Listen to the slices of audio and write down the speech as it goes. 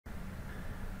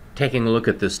Taking a look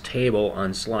at this table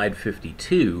on slide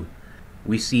 52,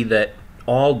 we see that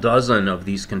all dozen of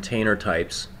these container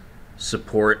types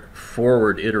support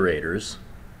forward iterators.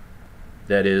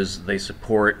 That is, they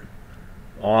support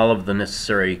all of the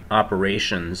necessary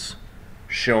operations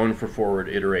shown for forward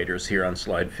iterators here on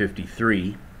slide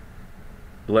 53.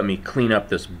 Let me clean up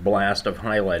this blast of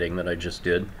highlighting that I just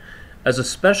did. As a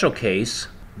special case,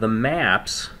 the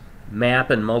maps, map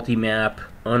and multimap,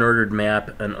 unordered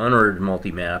map and unordered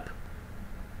multimap,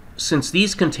 since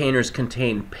these containers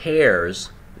contain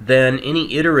pairs, then any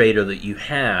iterator that you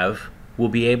have will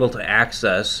be able to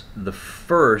access the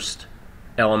first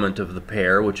element of the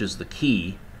pair, which is the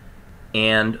key,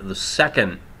 and the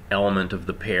second element of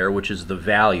the pair, which is the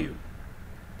value.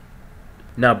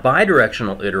 Now,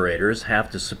 bidirectional iterators have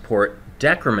to support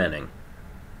decrementing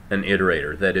an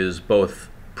iterator, that is, both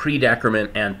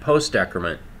pre-decrement and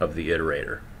post-decrement of the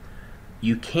iterator.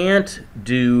 You can't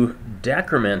do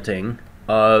decrementing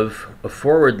of a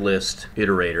forward list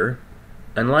iterator,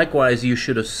 and likewise you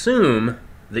should assume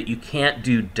that you can't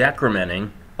do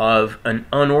decrementing of an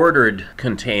unordered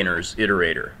containers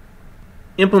iterator.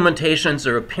 Implementations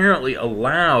are apparently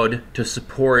allowed to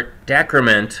support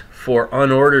decrement for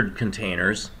unordered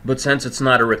containers, but since it's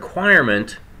not a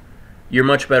requirement, you're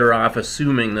much better off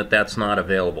assuming that that's not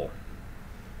available.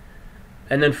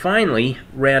 And then finally,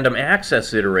 random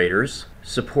access iterators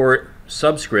support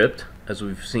subscript, as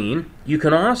we've seen. You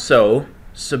can also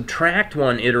subtract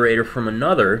one iterator from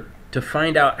another to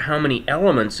find out how many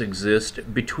elements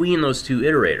exist between those two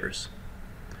iterators.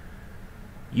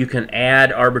 You can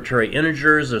add arbitrary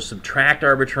integers or subtract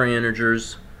arbitrary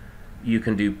integers. You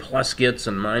can do plus gets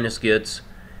and minus gets.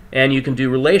 And you can do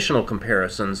relational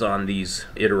comparisons on these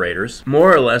iterators,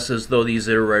 more or less as though these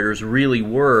iterators really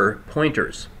were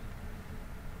pointers.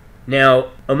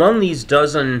 Now, among these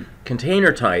dozen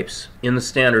container types in the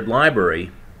standard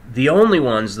library, the only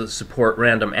ones that support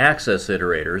random access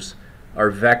iterators are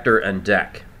vector and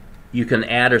dec. You can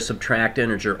add or subtract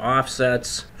integer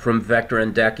offsets from vector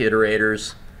and dec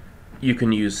iterators. You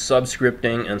can use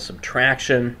subscripting and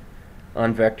subtraction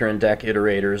on vector and dec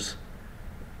iterators.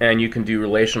 And you can do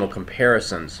relational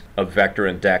comparisons of vector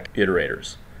and dec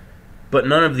iterators. But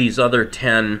none of these other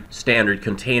 10 standard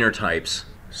container types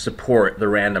support the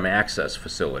random access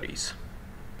facilities.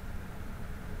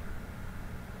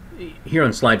 Here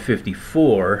on slide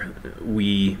 54,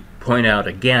 we point out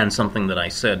again something that I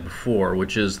said before,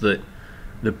 which is that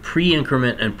the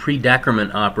pre-increment and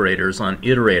pre-decrement operators on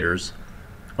iterators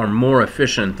are more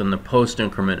efficient than the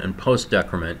post-increment and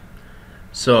post-decrement.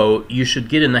 So you should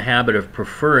get in the habit of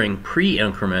preferring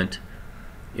pre-increment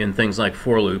in things like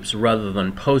for loops rather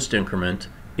than post-increment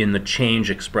in the change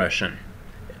expression.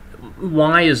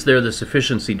 Why is there this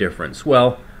efficiency difference?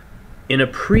 Well, in a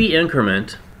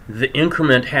pre-increment, the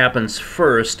increment happens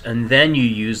first and then you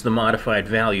use the modified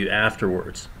value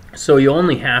afterwards. So you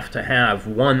only have to have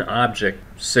one object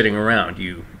sitting around.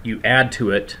 You add to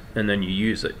it and then you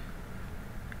use it.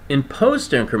 In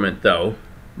post-increment, though,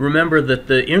 remember that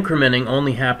the incrementing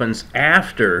only happens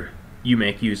after you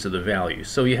make use of the value.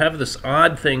 So you have this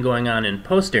odd thing going on in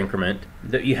post-increment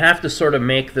that you have to sort of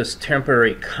make this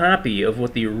temporary copy of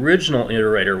what the original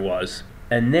iterator was,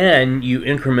 and then you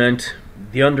increment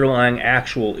the underlying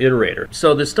actual iterator.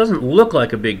 So this doesn't look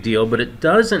like a big deal, but it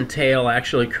does entail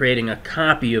actually creating a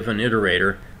copy of an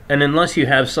iterator, and unless you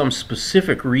have some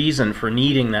specific reason for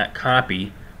needing that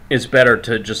copy, it's better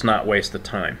to just not waste the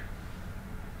time.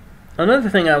 Another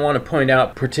thing I want to point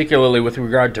out, particularly with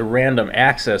regard to random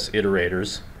access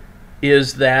iterators,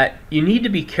 is that you need to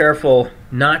be careful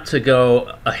not to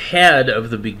go ahead of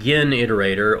the begin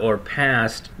iterator or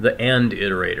past the end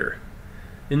iterator.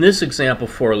 In this example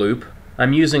for loop,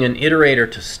 I'm using an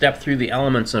iterator to step through the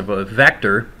elements of a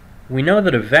vector. We know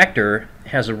that a vector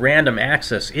has a random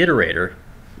access iterator,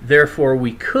 therefore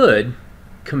we could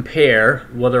compare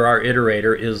whether our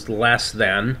iterator is less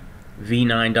than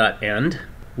v9.end,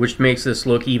 which makes this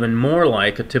look even more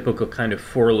like a typical kind of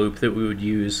for loop that we would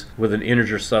use with an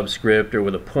integer subscript or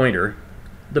with a pointer.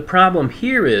 The problem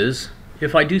here is,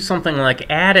 if I do something like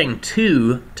adding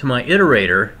 2 to my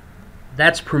iterator,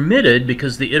 that's permitted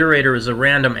because the iterator is a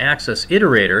random access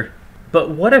iterator, but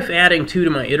what if adding 2 to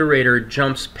my iterator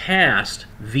jumps past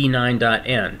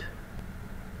v9.end?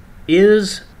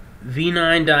 Is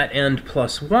v9.end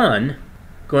plus 1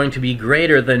 going to be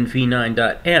greater than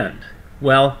v9.end?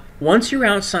 Well, once you're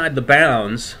outside the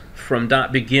bounds from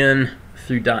 .begin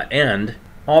through .end,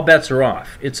 all bets are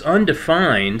off. It's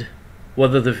undefined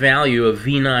whether the value of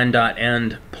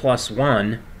v9.end plus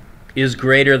 1 is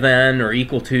greater than or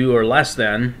equal to or less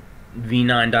than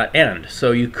v9.end.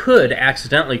 So you could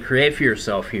accidentally create for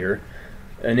yourself here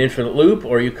an infinite loop,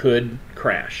 or you could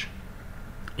crash.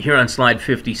 Here on slide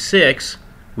 56,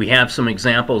 we have some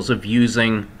examples of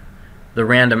using the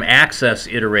random access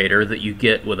iterator that you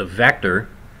get with a vector.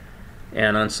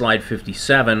 And on slide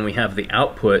 57, we have the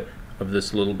output of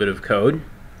this little bit of code.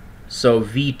 So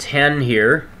v10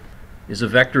 here is a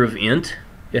vector of int.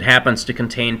 It happens to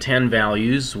contain 10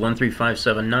 values,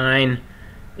 13579,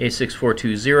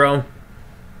 A6420,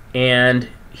 and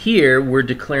here we're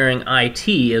declaring it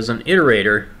as an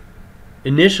iterator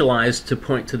initialized to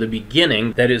point to the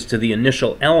beginning, that is to the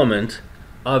initial element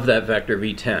of that vector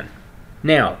v10.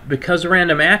 Now, because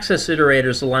random access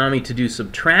iterators allow me to do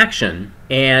subtraction,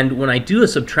 and when I do a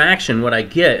subtraction, what I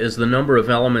get is the number of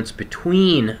elements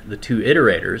between the two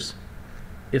iterators.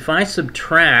 If I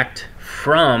subtract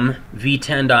from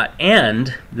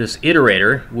v10.end, this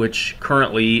iterator, which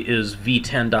currently is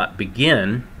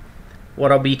v10.begin,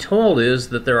 what I'll be told is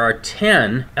that there are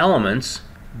 10 elements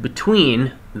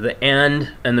between the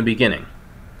end and the beginning.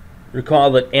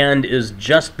 Recall that end is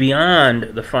just beyond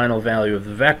the final value of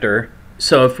the vector,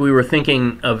 so if we were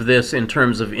thinking of this in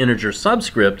terms of integer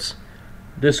subscripts,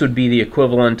 this would be the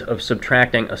equivalent of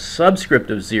subtracting a subscript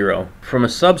of 0 from a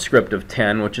subscript of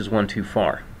 10, which is one too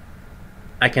far.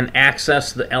 I can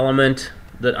access the element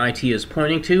that it is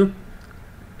pointing to.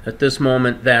 At this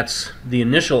moment, that's the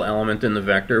initial element in the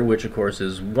vector, which of course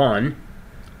is 1.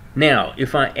 Now,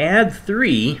 if I add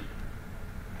 3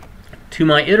 to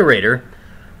my iterator,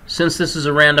 since this is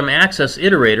a random access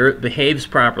iterator, it behaves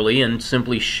properly and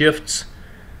simply shifts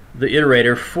the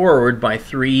iterator forward by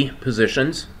 3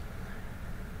 positions,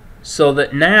 so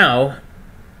that now,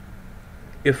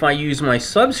 if I use my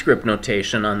subscript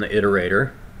notation on the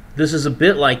iterator, this is a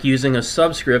bit like using a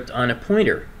subscript on a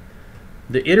pointer.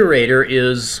 The iterator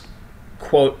is,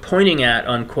 quote, pointing at,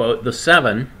 unquote, the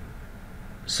 7,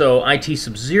 so it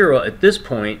sub 0 at this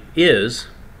point is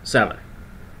 7.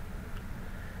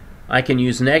 I can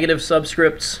use negative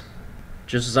subscripts,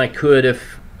 just as I could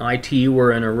if it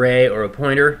were an array or a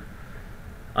pointer.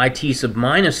 It sub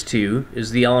minus 2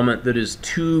 is the element that is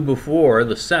 2 before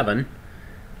the 7,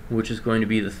 which is going to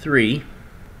be the 3.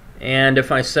 And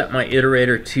if I set my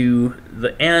iterator to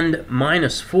the end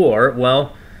minus 4,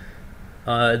 well,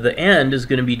 the end is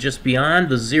going to be just beyond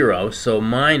the 0, so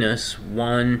minus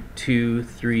 1, 2,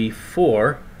 3,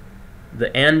 4.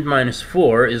 The end minus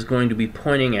 4 is going to be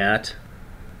pointing at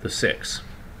the 6.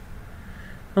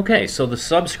 Okay, so the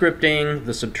subscripting,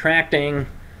 the subtracting,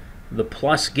 the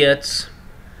plus gets,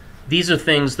 these are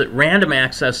things that random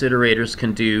access iterators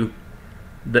can do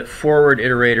that forward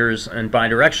iterators and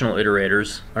bidirectional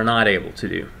iterators are not able to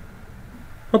do.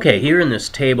 Okay, here in this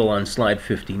table on slide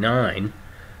 59,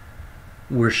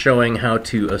 we're showing how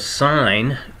to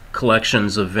assign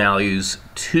collections of values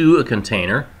to a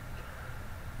container,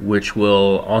 which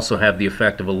will also have the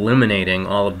effect of eliminating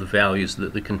all of the values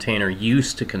that the container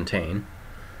used to contain.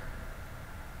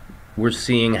 We're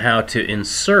seeing how to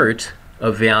insert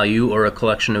a value or a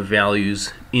collection of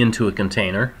values into a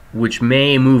container, which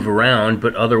may move around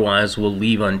but otherwise will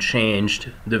leave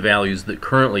unchanged the values that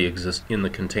currently exist in the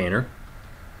container.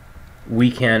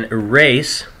 We can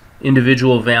erase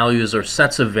individual values or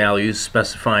sets of values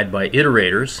specified by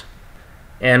iterators,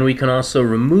 and we can also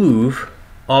remove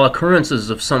all occurrences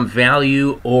of some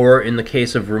value, or in the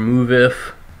case of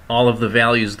removeIf, all of the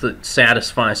values that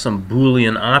satisfy some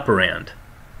Boolean operand.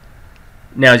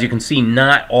 Now, as you can see,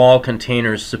 not all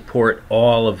containers support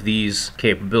all of these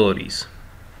capabilities.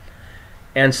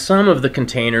 And some of the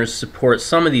containers support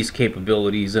some of these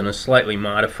capabilities in a slightly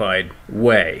modified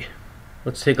way.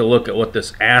 Let's take a look at what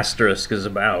this asterisk is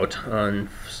about on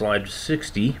slide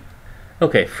 60.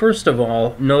 Okay, first of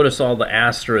all, notice all the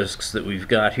asterisks that we've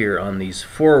got here on these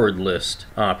forward list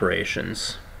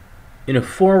operations. In a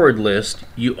forward list,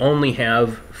 you only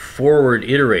have forward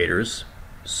iterators,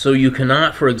 so you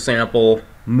cannot, for example,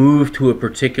 move to a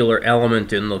particular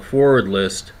element in the forward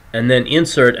list and then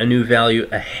insert a new value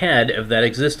ahead of that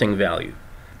existing value.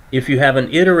 If you have an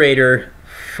iterator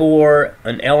for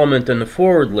an element in the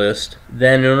forward list,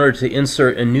 then in order to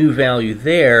insert a new value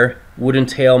there would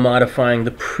entail modifying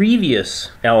the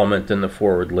previous element in the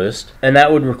forward list, and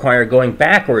that would require going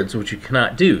backwards, which you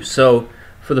cannot do. So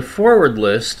for the forward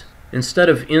list, instead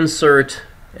of insert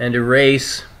and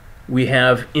erase, we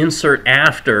have insert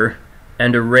after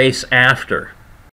and erase after.